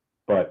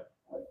 But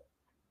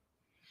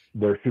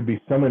there should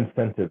be some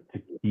incentive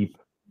to keep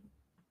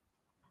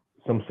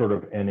some sort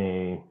of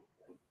NA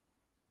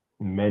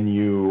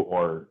menu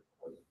or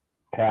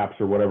taps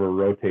or whatever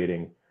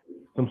rotating,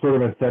 some sort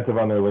of incentive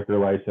on their liquor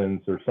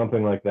license or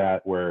something like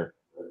that, where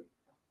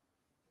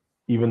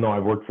even though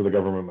I've worked for the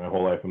government my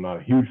whole life, I'm not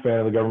a huge fan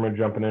of the government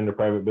jumping into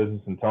private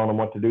business and telling them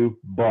what to do,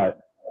 but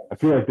I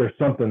feel like there's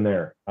something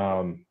there.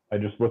 I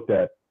just looked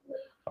at,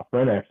 a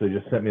friend actually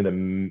just sent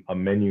me a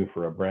menu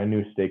for a brand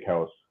new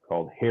steakhouse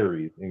called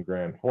Harry's in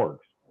Grand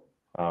Forks,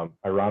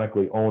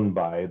 ironically owned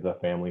by the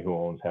family who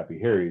owns Happy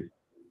Harry's.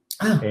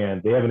 Oh.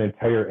 And they have an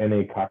entire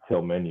NA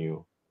cocktail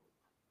menu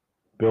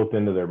built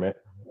into their menu.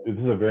 This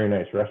is a very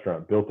nice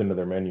restaurant. Built into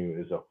their menu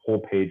is a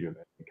whole page of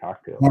NA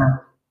cocktails. Yeah.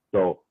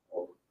 So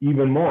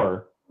even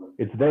more,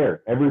 it's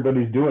there.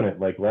 Everybody's doing it.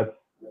 Let's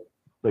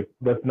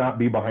not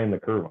be behind the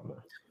curve on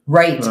this.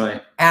 Right.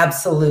 Right.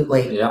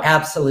 Absolutely. Yeah.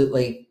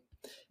 Absolutely.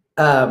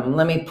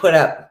 Let me put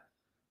up.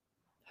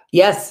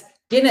 Yes.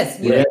 Guinness.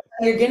 You Yeah.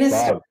 your Guinness.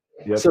 Bob.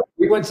 Yep. So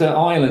we went to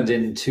Ireland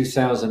in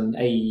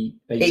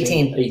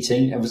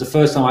 2018. It was the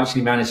first time I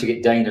actually managed to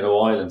get Dana to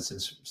Ireland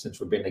since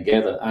we've been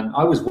together, and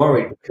I was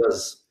worried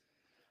because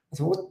I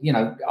thought, what, you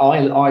know,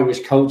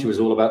 Irish culture was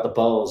all about the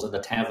bars and the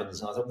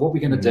taverns, and I thought, what are we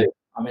going to do?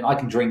 I mean, I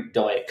can drink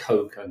Diet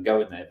Coke and go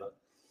in there, but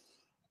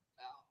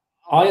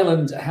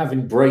Ireland have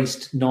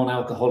embraced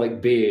non-alcoholic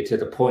beer to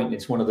the point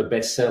it's one of the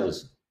best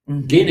sellers.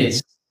 Mhm.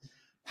 Guinness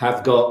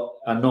have got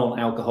a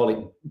non-alcoholic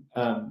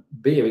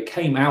beer. It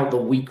came out the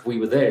week we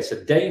were there.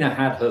 So Dana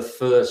had her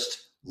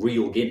first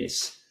real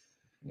Guinness.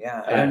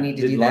 Yeah, I don't need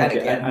to do Didn't that like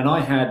it. again. And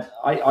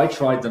I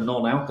tried the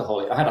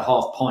non-alcoholic. I had a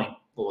half pint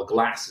or a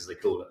glass, as they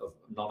call it, of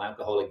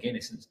non-alcoholic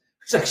Guinness. And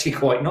it's actually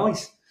quite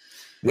nice.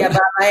 Yeah,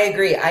 but I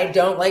agree. I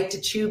don't like to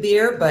chew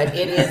beer, but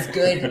it is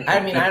good. I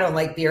mean, I don't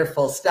like beer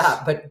full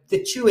stop, but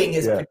the chewing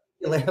is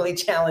particularly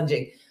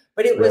challenging.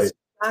 But it was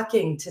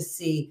shocking to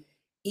see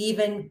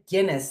even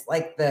Guinness,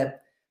 like the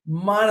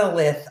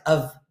monolith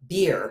of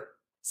beer,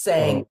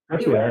 saying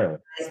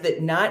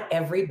that not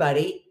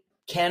everybody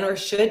can or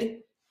should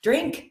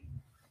drink.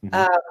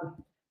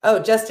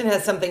 Justin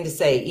has something to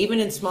say. Even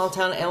in small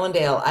town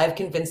Ellendale, I've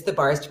convinced the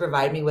bars to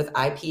provide me with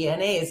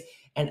IPNAs,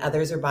 and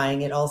others are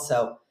buying it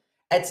also.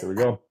 There we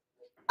go.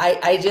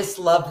 I just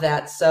love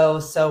that so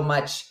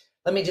much.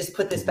 Let me just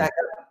put this back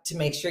up to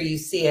make sure you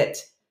see it,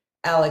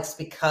 Alex,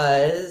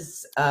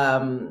 because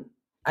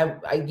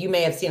you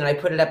may have seen it. I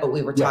put it up, but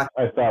we were talking.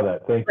 I saw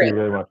that. Thank you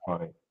very much,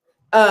 Connie.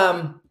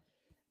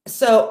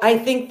 So I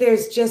think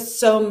there's just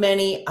so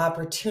many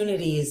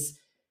opportunities,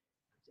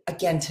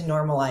 again, to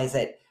normalize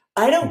it.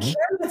 I don't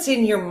care what's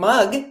in your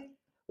mug.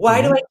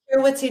 Why do I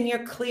care what's in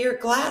your clear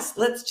glass?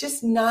 Let's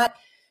just not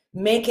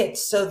make it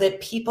so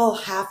that people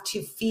have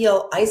to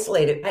feel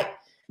isolated. I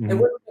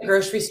worked at a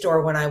grocery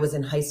store when I was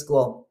in high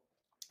school,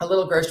 a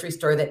little grocery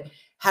store that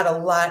had a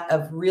lot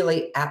of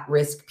really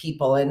at-risk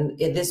people. And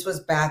this was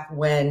back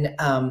when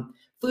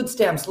food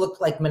stamps looked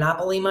like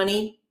Monopoly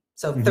money,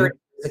 so 30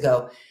 years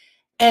ago.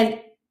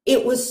 And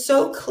it was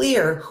so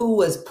clear who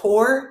was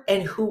poor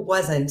and who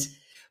wasn't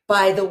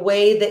by the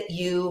way that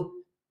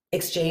you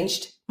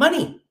exchanged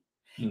money.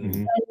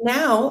 And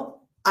now,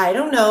 I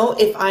don't know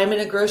if I'm in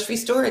a grocery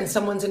store and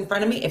someone's in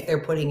front of me, if they're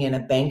putting in a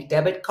bank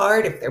debit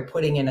card, if they're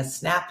putting in a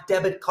SNAP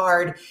debit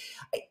card,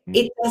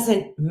 it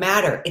doesn't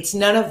matter. It's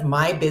none of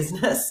my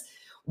business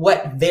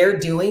what they're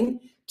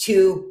doing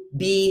to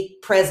be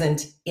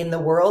present in the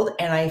world.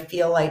 And I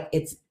feel like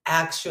it's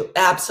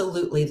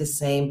absolutely the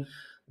same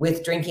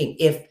with drinking.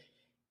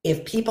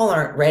 If people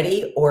aren't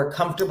ready or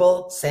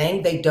comfortable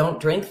saying they don't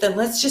drink, then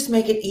let's just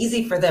make it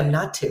easy for them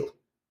not to.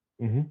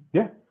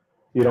 Yeah.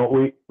 You know,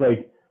 we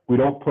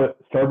don't put,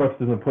 Starbucks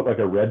doesn't put like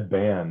a red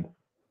band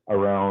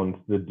around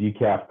the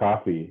decaf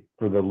coffee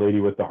for the lady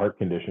with the heart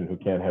condition who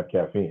can't have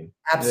caffeine.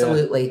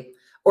 Absolutely. Yeah.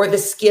 Or the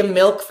skim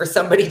milk for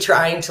somebody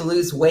trying to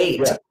lose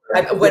weight. Yeah.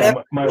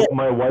 Whatever. Yeah,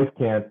 my wife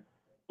can't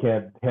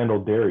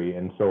handle dairy,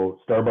 and so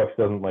Starbucks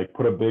doesn't like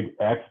put a big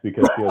X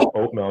because she has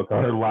oat milk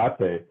on her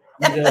latte.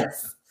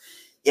 Yes.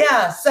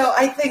 Yeah. So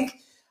I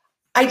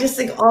just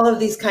think all of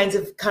these kinds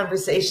of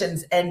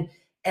conversations and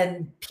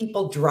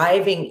people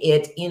driving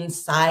it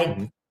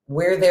inside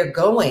where they're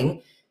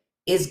going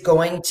is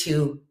going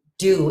to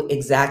do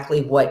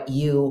exactly what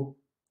you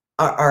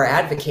are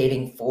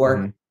advocating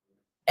for.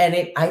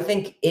 And I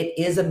think it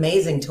is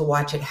amazing to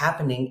watch it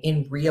happening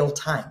in real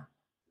time.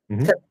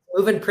 It's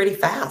moving pretty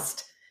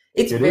fast.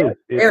 It's very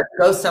rare to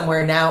go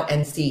somewhere now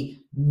and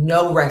see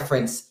no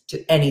reference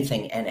to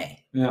anything NA.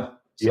 Yeah.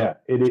 Yeah,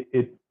 it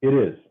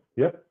is.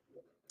 Yep.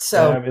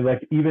 So I mean,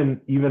 like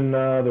even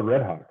the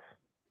Red Hawks.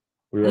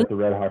 We were at the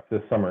Red Hawks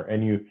this summer,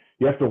 and you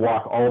have to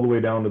walk all the way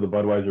down to the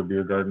Budweiser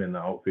beer garden in the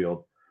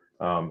outfield.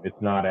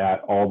 It's not at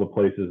all the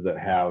places that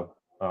have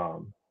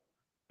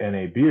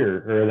NA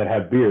beer or that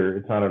have beer.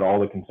 It's not at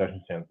all the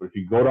concession stands. But if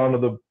you go down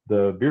to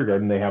the beer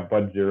garden, they have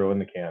Bud Zero in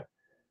the can.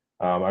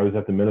 I was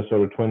at the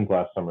Minnesota Twins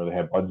last summer. They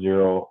had Bud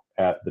Zero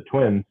at the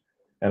Twins,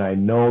 and I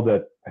know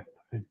that I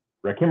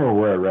can't remember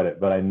where I read it,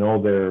 but I know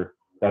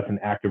that's an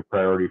active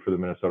priority for the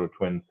Minnesota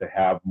Twins to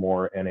have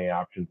more NA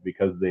options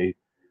because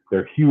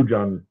they're huge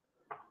on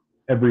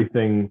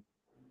everything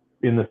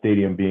in the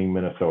stadium being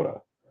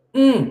Minnesota.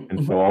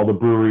 And so all the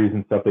breweries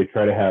and stuff, they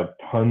try to have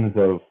tons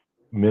of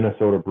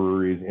Minnesota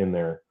breweries in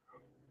there.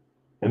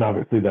 And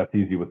obviously that's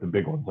easy with the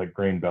big ones like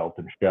Grain Belt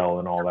and Shell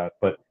and all that,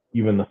 but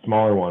even the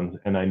smaller ones.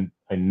 And I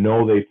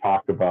know they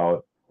talk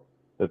about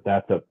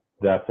that's a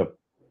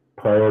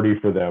priority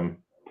for them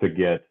to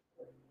get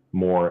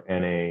more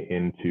NA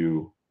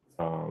into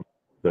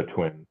the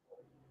Twins.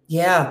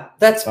 Yeah,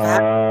 that's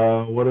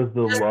what is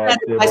the law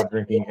say about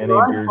drinking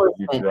NA beers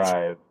if you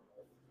drive?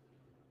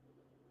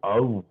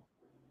 Oh,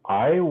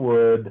 I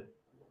would.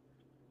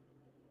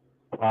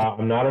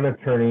 I'm not an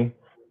attorney,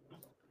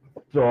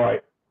 so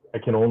I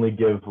can only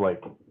give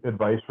like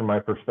advice from my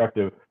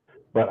perspective.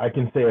 But I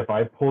can say if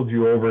I pulled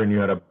you over and you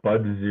had a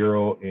Bud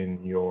Zero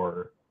in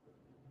your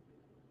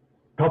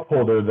cup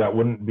holder that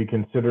wouldn't be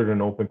considered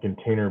an open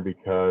container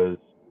because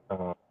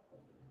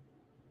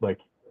like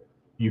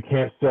you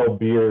can't sell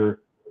beer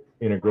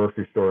in a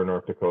grocery store in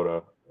North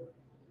Dakota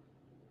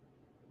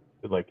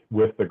like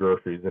with the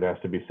groceries. It has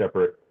to be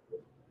separate,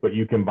 but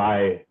you can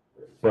buy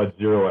Bud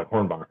Zero at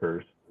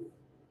Hornbacher's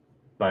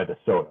by the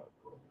soda.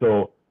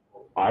 So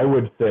I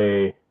would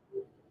say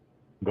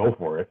go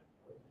for it.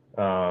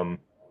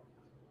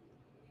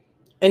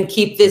 And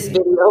keep this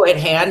video at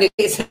hand in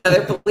case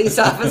another police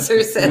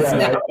officer says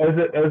no.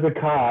 As a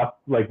cop,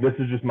 like, this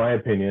is just my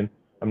opinion.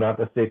 I'm not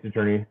the state's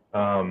attorney,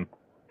 and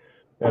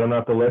I'm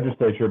not the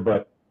legislature,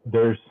 but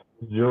there's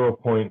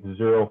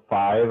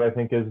 0.05, I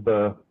think, is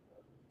the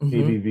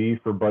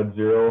ABV for Bud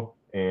Zero,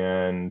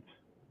 and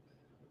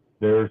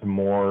there's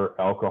more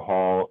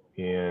alcohol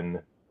in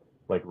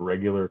like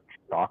regular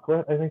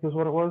chocolate, I think is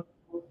what it was.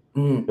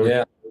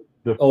 Yeah.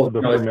 The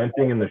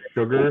fermenting and the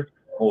sugar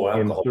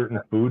in certain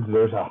foods,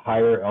 there's a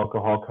higher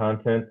alcohol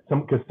content.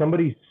 Because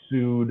somebody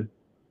sued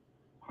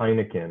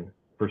Heineken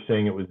for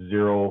saying it was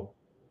 0%,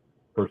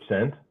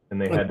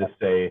 and they had to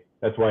say,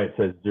 that's why it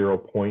says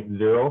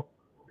 0.0,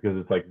 because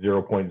it's like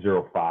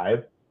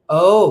 0.05.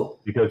 Oh.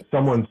 Because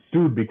someone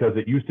sued because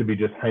it used to be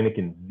just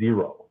Heineken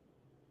Zero.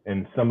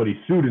 And somebody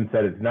sued and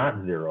said it's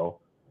not 0,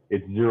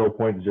 it's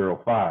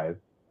 0.05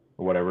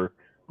 or whatever.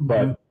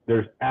 But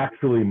there's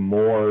actually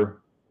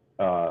more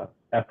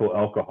ethyl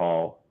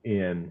alcohol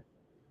in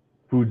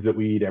foods that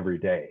we eat every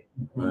day.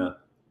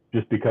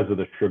 Just because of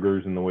the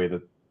sugars and the way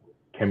the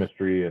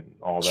chemistry and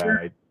all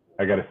that.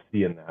 I got a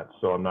C in that,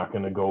 so I'm not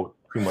going to go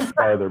too much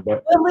farther.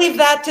 But we'll leave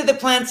that to the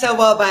plant cell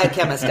wall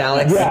biochemist,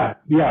 Alex. Like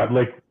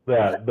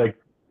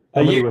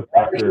somebody with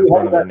doctor is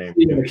one of their names.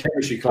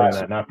 Chemistry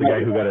class. Not the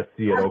guy who got a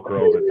C at Oak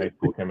Grove in high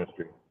school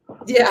chemistry.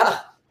 Yeah.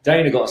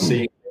 Dana got a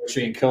C in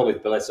chemistry in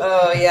college, but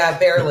oh yeah,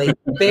 barely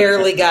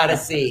got a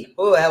C.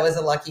 Oh, that was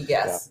a lucky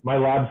guess. Yeah. My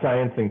lab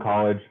science in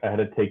college, I had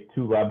to take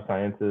 2 lab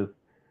sciences,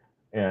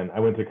 and I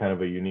went to kind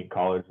of a unique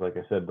college, like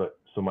I said. But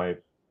so my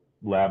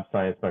lab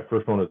science, my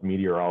first one was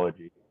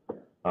meteorology,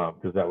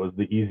 because that was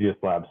the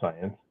easiest lab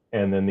science,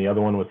 and then the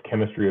other one was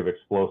chemistry of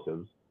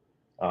explosives,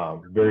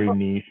 very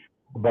niche.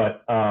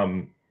 But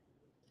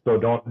so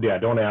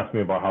don't ask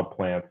me about how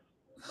plants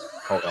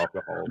hold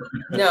alcohol.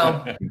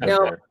 No.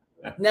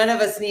 None of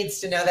us needs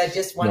to know that.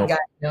 Just one guy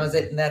knows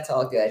it, and that's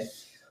all good.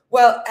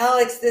 Well,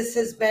 Alex, this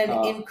has been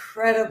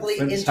incredibly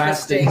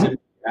fantastic interesting.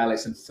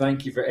 Alex, and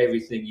thank you for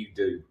everything you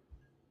do.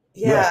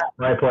 Yeah,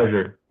 my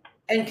pleasure.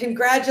 And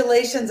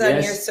congratulations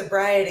on your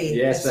sobriety.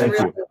 Yes, thank you.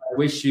 I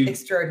wish you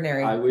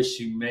extraordinary. I wish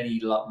you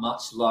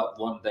much luck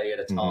one day at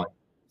a time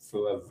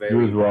for a very.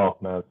 You as well,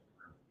 Matt.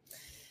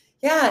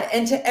 Yeah,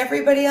 and to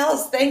everybody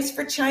else, thanks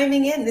for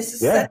chiming in. This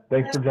is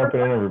thanks for jumping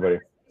in, everybody.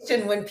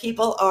 When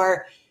people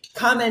are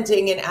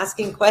commenting and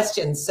asking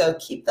questions, so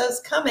keep those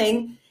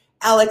coming.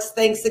 Alex,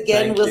 thanks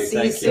again. We'll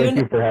see you soon. Thank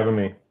you for having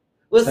me.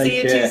 We'll see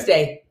you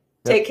Tuesday.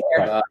 Take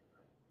care. Bye.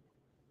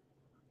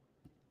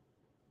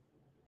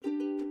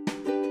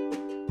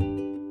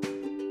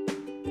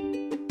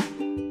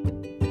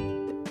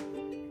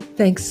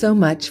 Thanks so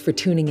much for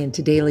tuning in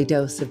to Daily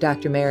Dose of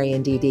Dr. Mary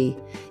and DD.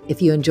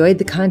 If you enjoyed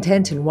the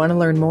content and want to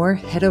learn more,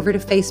 head over to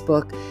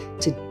Facebook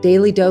to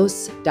Daily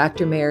Dose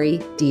Dr. Mary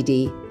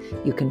DD.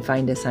 You can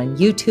find us on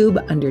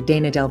YouTube under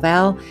Dana Del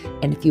Val.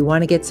 And if you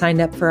want to get signed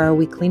up for our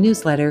weekly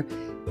newsletter,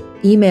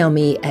 email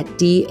me at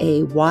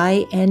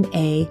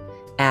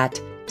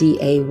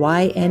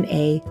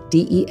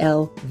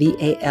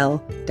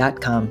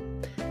dayna@daynadelval.com.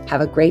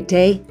 Have a great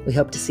day. We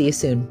hope to see you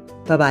soon.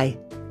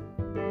 Bye-bye.